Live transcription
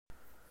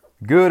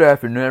Good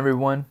afternoon,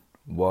 everyone.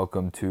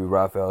 Welcome to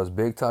Raphael's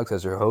Big Talks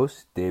as your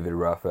host, David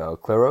Raphael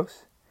Claros,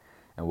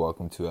 and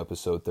welcome to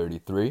episode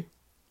 33.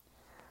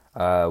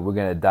 We're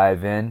going to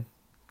dive in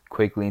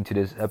quickly into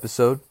this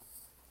episode.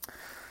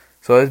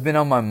 So it's been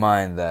on my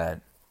mind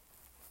that,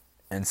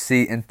 and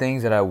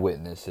things that I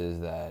witness is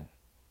that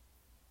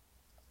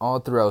all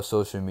throughout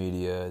social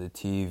media, the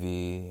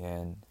TV,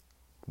 and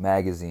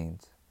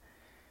magazines,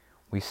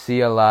 we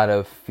see a lot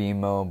of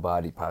female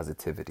body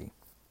positivity.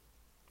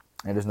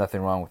 And there's nothing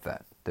wrong with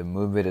that. The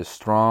movement is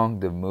strong.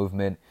 The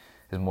movement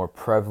is more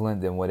prevalent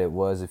than what it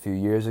was a few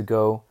years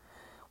ago.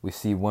 We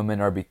see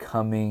women are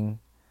becoming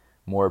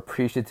more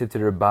appreciative to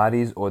their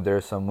bodies, or there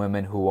are some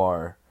women who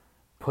are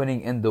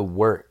putting in the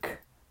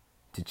work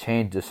to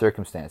change the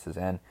circumstances.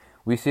 And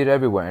we see it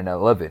everywhere, and I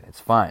love it. It's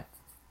fine.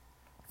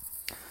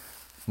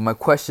 My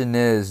question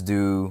is,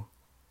 do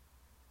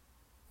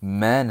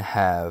men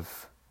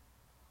have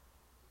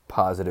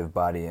positive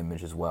body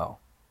image as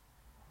well?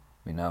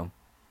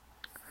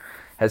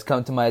 Has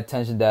come to my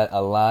attention that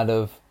a lot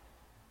of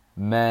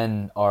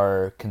men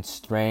are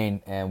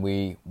constrained, and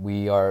we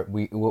have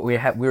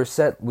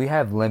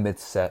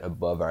limits set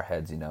above our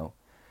heads.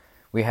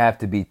 We have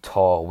to be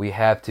tall, we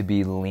have to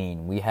be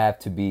lean, we have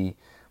to be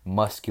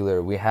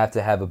muscular, we have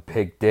to have a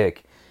big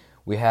dick,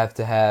 we have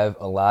to have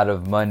a lot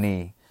of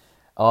money,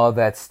 all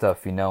that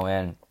stuff.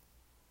 And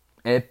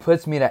it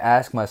puts me to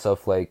ask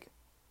myself, like,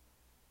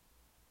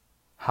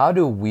 how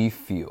do we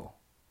feel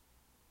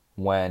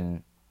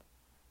when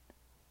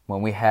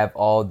we have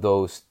all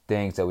those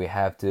things that we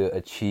have to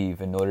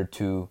achieve in order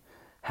to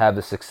have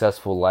a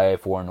successful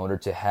life, or in order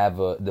to have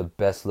the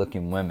best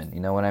looking women? You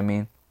know what I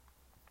mean?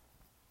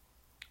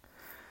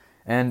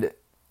 And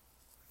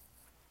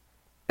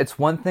it's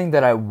one thing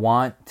that I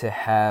want to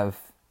have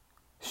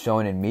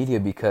shown in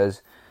media,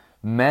 because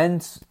men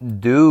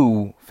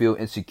do feel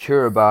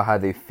insecure about how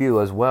they feel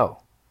as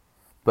well.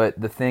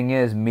 But the thing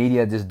is,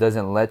 media just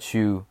doesn't let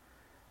you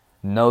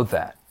know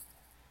that.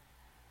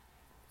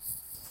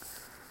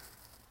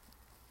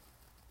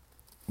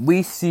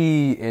 We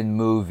see in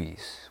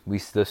movies,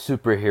 the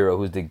superhero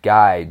who's the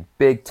guy,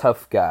 big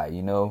tough guy,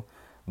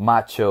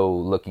 macho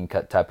looking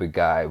type of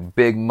guy,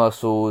 big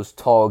muscles,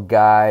 tall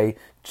guy,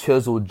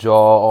 chiseled jaw,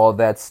 all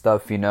that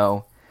stuff,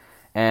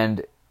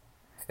 and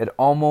it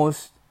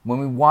almost, when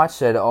we watch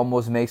that, it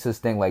almost makes us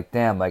think like,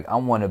 damn, like, I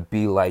want to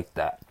be like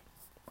that.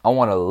 I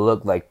want to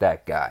look like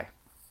that guy.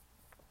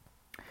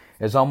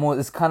 It's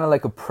kind of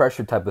like a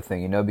pressure type of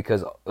thing,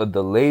 because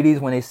the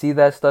ladies, when they see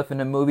that stuff in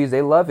the movies,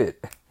 they love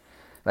it.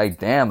 Like,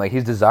 damn, like,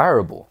 he's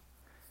desirable.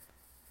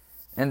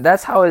 And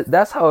that's how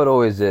it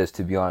always is,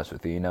 to be honest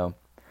with you,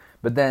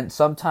 But then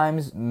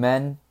sometimes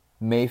men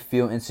may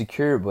feel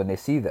insecure when they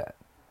see that,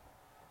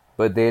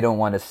 but they don't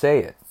want to say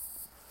it.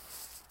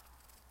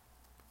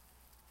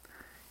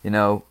 I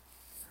feel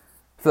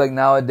like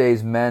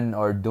nowadays men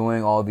are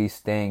doing all these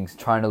things,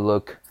 trying to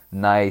look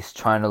nice,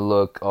 trying to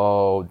look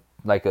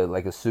like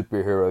a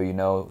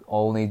superhero,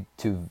 only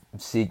to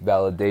seek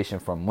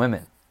validation from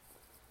women.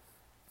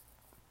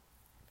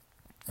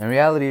 In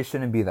reality, it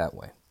shouldn't be that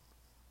way.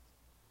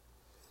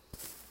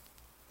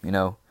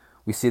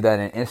 We see that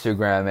in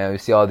Instagram, man. We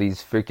see all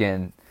these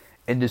freaking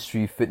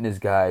industry fitness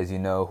guys,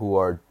 who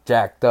are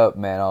jacked up,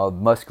 man, all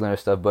muscular and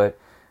stuff. But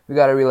we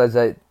got to realize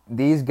that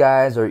these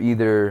guys are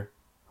either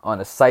on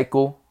a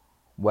cycle.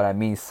 What I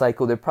mean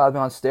cycle, they're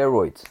probably on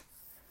steroids.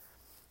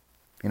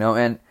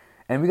 And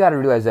we got to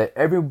realize that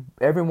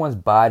everyone's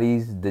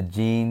bodies, the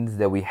genes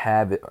that we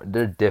have,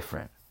 they're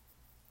different.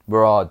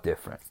 We're all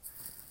different,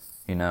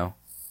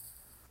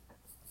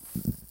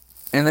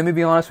 And let me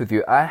be honest with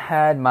you, I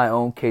had my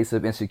own case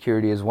of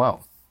insecurity as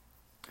well.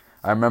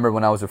 I remember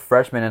when I was a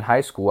freshman in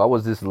high school, I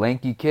was this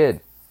lanky kid.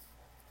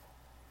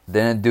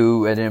 I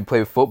didn't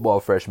play football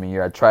freshman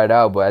year. I tried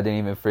out, but I didn't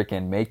even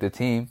freaking make the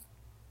team.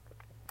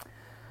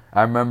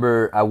 I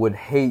remember I would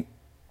hate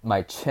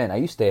my chin. I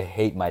used to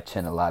hate my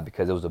chin a lot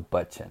because it was a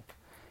butt chin,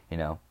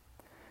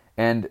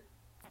 And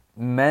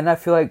men, I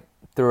feel like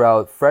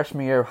throughout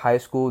freshman year of high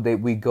school,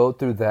 we go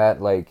through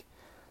that, like,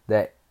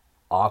 that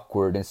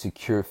awkward,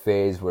 insecure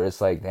phase where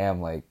it's like,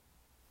 damn, like,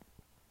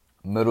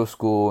 middle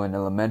school and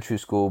elementary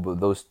school,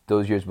 but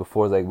those years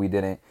before, like, we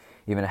didn't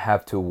even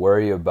have to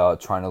worry about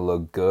trying to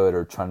look good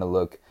or trying to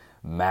look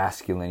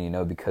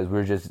masculine, because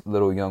we're just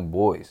little young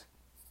boys.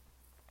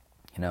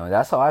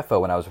 That's how I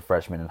felt when I was a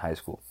freshman in high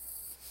school.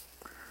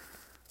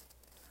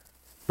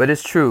 But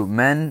it's true,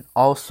 men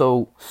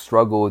also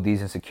struggle with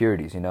these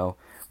insecurities.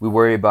 We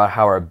worry about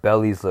how our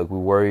bellies look, we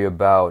worry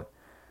about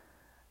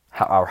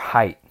how our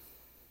height,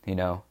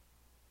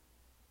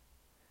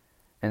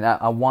 And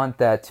I want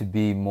that to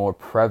be more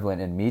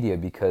prevalent in media,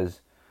 because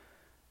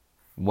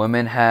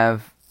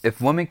if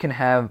women can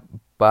have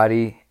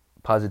body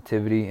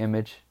positivity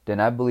image, then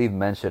I believe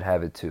men should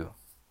have it too.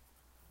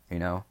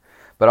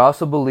 But I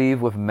also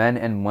believe with men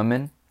and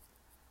women,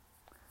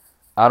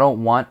 I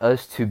don't want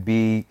us to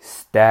be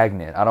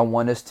stagnant. I don't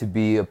want us to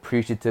be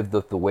appreciative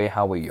of the way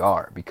how we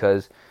are,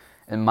 because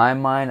in my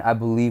mind, I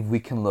believe we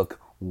can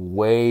look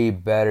way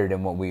better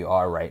than what we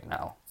are right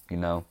now,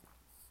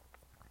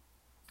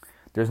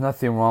 There's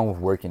nothing wrong with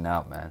working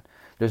out, man.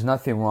 There's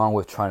nothing wrong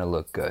with trying to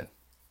look good.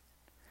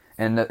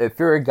 And if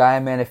you're a guy,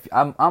 man, if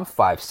I'm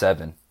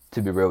 5'7",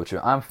 to be real with you.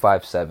 I'm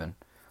 5'7".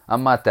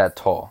 I'm not that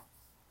tall.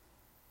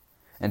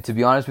 And to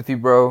be honest with you,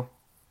 bro,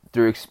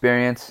 through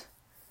experience,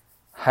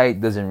 height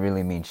doesn't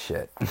really mean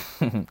shit.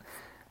 To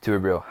be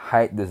real,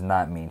 height does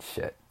not mean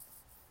shit.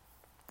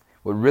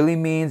 What really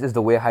means is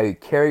the way how you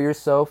carry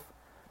yourself,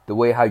 the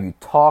way how you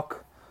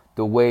talk,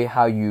 the way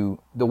how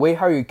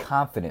you're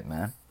confident,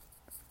 man.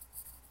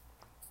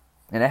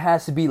 And it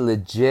has to be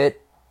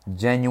legit,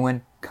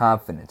 genuine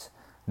confidence.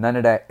 None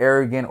of that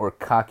arrogant or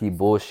cocky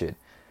bullshit.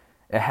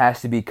 It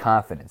has to be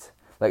confidence.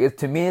 Like,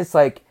 to me, it's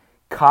like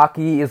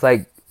cocky is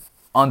like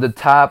on the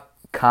top,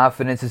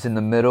 confidence is in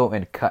the middle,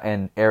 and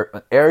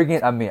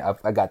arrogant. I mean,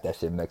 I got that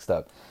shit mixed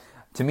up.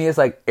 To me, it's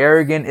like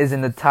arrogant is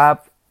in the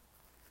top,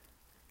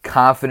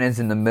 confidence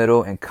in the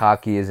middle, and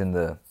cocky is in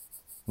the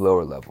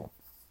lower level.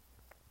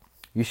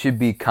 You should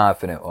be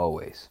confident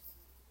always.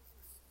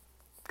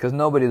 Because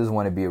nobody doesn't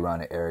want to be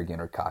around an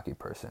arrogant or cocky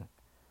person.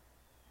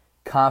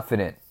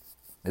 Confident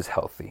is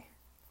healthy.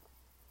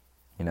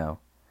 You know?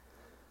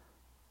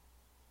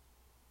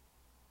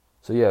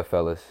 So yeah,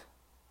 fellas.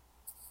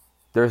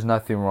 There's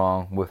nothing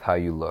wrong with how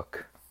you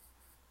look.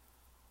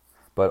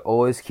 But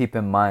always keep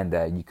in mind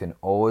that you can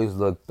always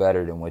look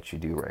better than what you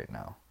do right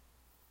now.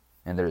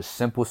 And there's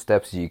simple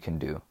steps you can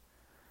do.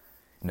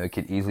 You know, you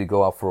could easily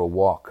go out for a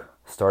walk.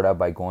 Start out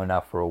by going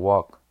out for a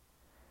walk.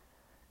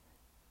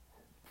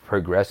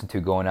 Progress into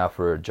going out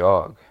for a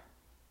jog.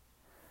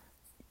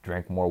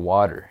 Drink more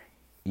water.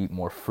 Eat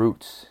more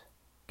fruits.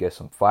 Get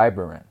some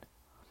fiber in.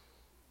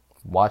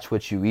 Watch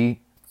what you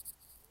eat.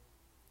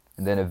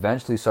 And then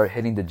eventually start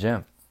hitting the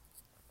gym.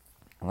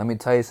 And let me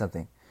tell you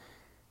something.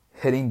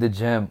 Hitting the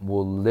gym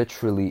will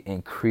literally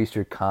increase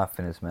your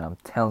confidence, man. I'm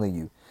telling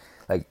you.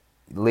 Like,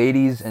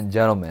 ladies and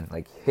gentlemen,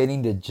 like,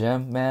 hitting the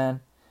gym, man,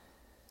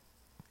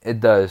 it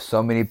does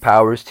so many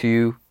powers to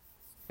you.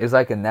 It's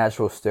like a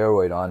natural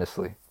steroid,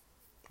 honestly.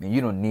 I mean,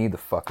 you don't need the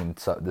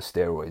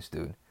steroids,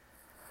 dude.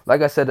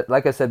 Like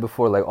I said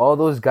before, like, all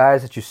those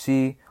guys that you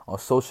see on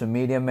social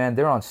media, man,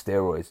 they're on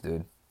steroids,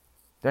 dude.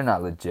 They're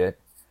not legit.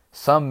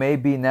 Some may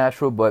be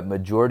natural, but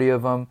majority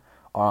of them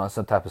are on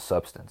some type of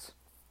substance.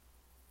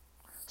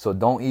 So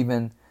don't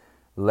even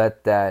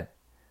let that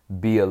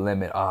be a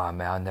limit. Ah,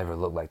 man, I'll never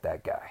look like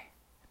that guy.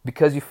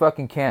 Because you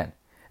fucking can.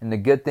 And the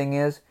good thing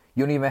is,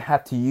 you don't even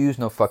have to use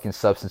no fucking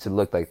substance to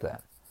look like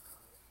that.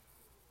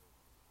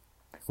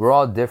 We're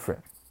all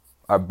different.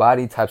 Our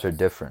body types are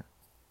different.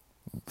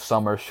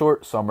 Some are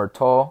short, some are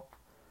tall.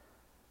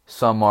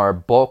 Some are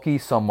bulky,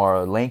 some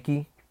are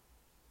lanky.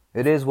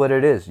 It is what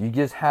it is. You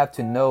just have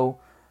to know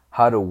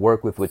how to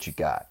work with what you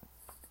got.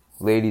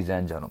 Ladies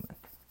and gentlemen.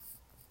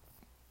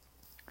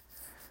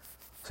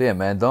 So yeah,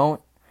 man,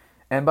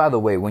 and by the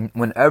way,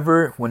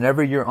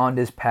 whenever you're on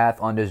this path,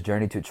 on this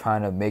journey to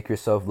trying to make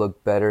yourself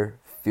look better,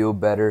 feel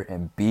better,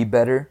 and be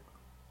better,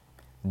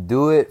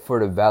 do it for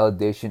the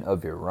validation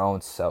of your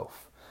own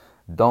self.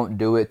 Don't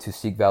do it to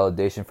seek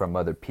validation from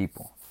other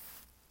people.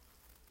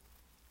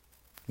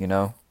 You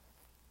know?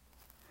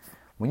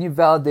 When you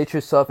validate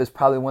yourself, it's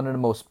probably one of the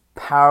most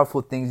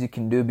powerful things you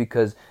can do,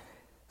 because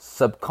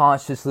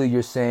subconsciously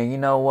you're saying, you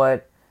know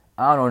what?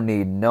 I don't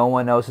need no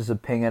one else's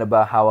opinion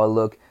about how I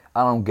look.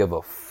 I don't give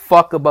a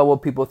fuck about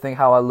what people think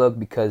how I look,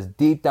 because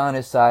deep down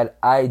inside,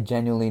 I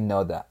genuinely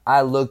know that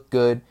I look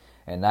good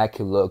and I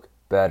can look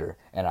better,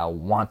 and I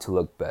want to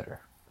look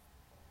better.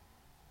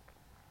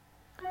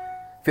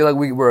 I feel like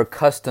we were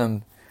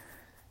accustomed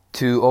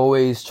to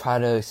always try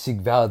to seek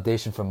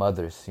validation from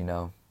others, you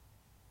know.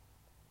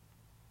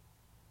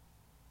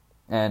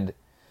 And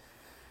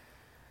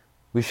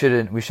we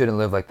shouldn't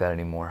live like that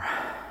anymore.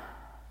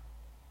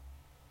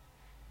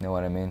 You know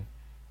what I mean?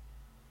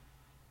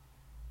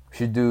 We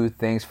should do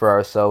things for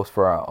ourselves,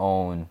 for our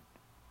own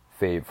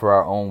fate, for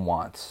our own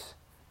wants.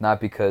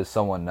 Not because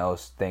someone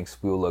else thinks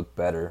we'll look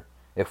better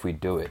if we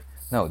do it.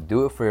 No,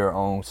 do it for your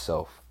own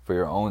self, for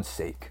your own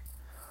sake.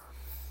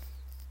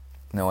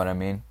 You know what I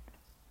mean?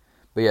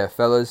 But yeah,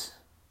 fellas,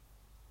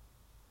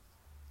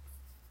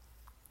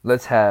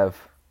 let's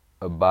have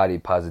a body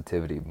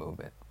positivity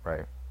movement,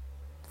 right?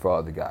 For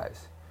all the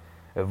guys.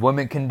 If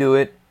women can do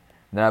it,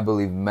 then I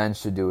believe men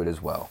should do it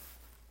as well.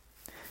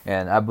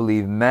 And I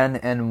believe men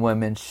and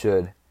women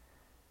should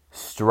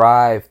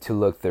strive to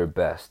look their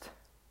best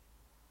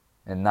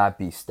and not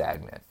be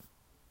stagnant.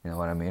 You know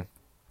what I mean?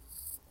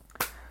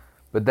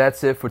 But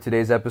that's it for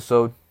today's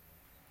episode.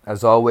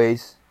 As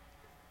always,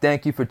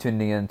 thank you for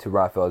tuning in to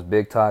Raphael's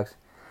Big Talks.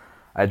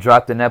 I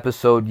dropped an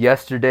episode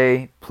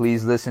yesterday.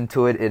 Please listen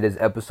to it. It is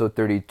episode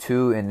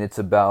 32, and it's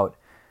about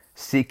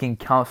seeking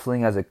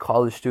counseling as a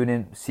college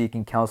student,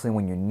 seeking counseling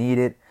when you need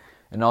it.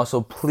 And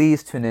also,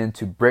 please tune in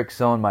to Brick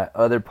Zone, my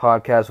other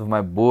podcast with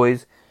my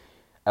boys.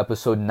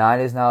 Episode 9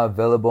 is now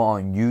available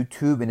on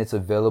YouTube, and it's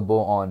available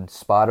on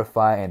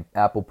Spotify and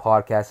Apple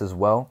Podcasts as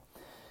well.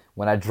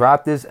 When I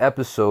drop this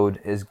episode,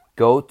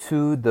 go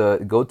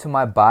to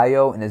my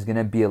bio, and there's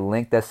gonna be a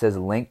link that says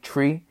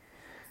Linktree.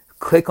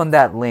 click on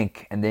that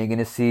link, and then you're going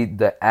to see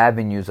the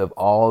avenues of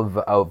all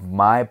of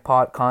my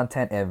pod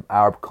content and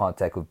our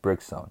contact with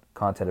Brickzone.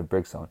 Content of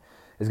Brickzone.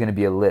 There's going to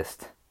be a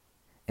list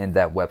in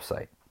that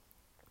website.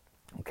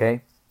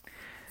 Okay?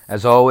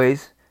 As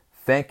always,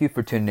 thank you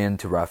for tuning in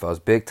to Raphael's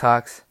Big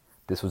Talks.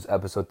 This was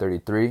episode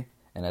 33.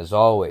 And as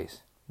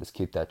always, let's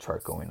keep that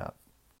chart going up.